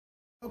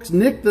Folks,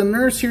 Nick the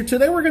nurse here.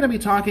 Today we're going to be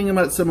talking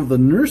about some of the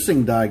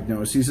nursing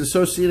diagnoses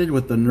associated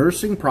with the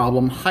nursing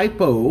problem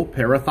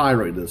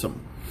hypoparathyroidism.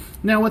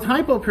 Now with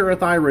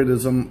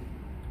hypoparathyroidism,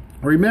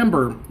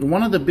 remember,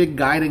 one of the big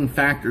guiding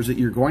factors that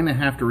you're going to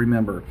have to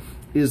remember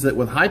is that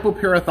with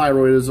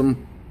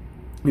hypoparathyroidism,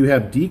 you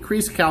have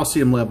decreased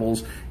calcium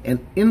levels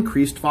and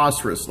increased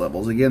phosphorus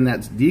levels. Again,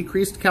 that's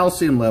decreased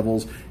calcium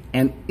levels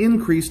and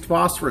increased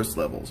phosphorus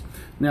levels.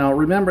 Now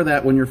remember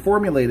that when you're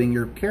formulating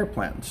your care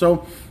plan.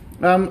 So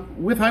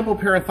with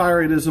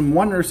hypoparathyroidism,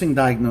 one nursing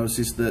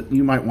diagnosis that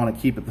you might want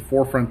to keep at the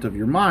forefront of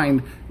your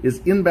mind is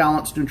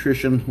imbalanced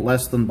nutrition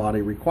less than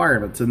body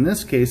requirements. In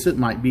this case, it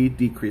might be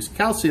decreased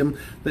calcium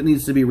that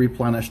needs to be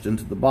replenished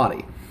into the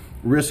body.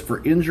 Risk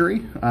for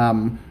injury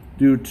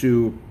due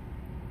to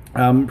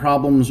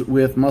problems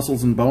with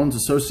muscles and bones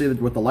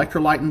associated with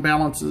electrolyte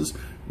imbalances,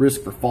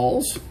 risk for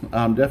falls,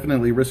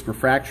 definitely risk for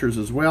fractures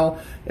as well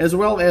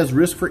as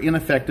risk for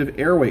ineffective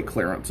airway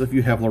clearance if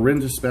you have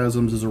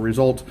laryngospasms as a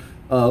result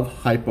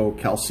of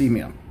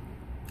hypocalcemia.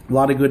 A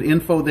lot of good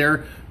info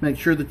there. Make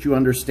sure that you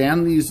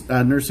understand these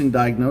nursing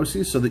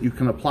diagnoses so that you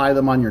can apply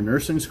them on your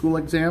nursing school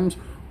exams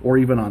or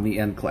even on the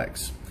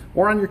NCLEX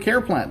or on your care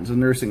plans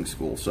in nursing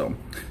school. So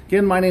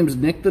again, my name is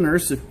Nick the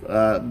nurse.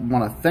 I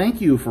want to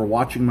thank you for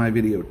watching my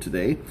video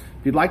today.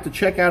 If you'd like to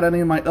check out any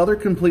of my other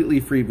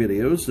completely free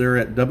videos, they're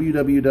at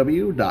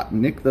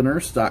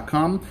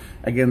www.nickthenurse.com.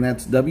 Again,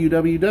 that's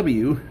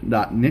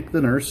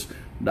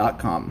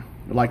www.nickthenurse.com.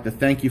 I'd like to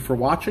thank you for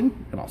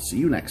watching, and I'll see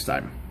you next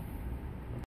time.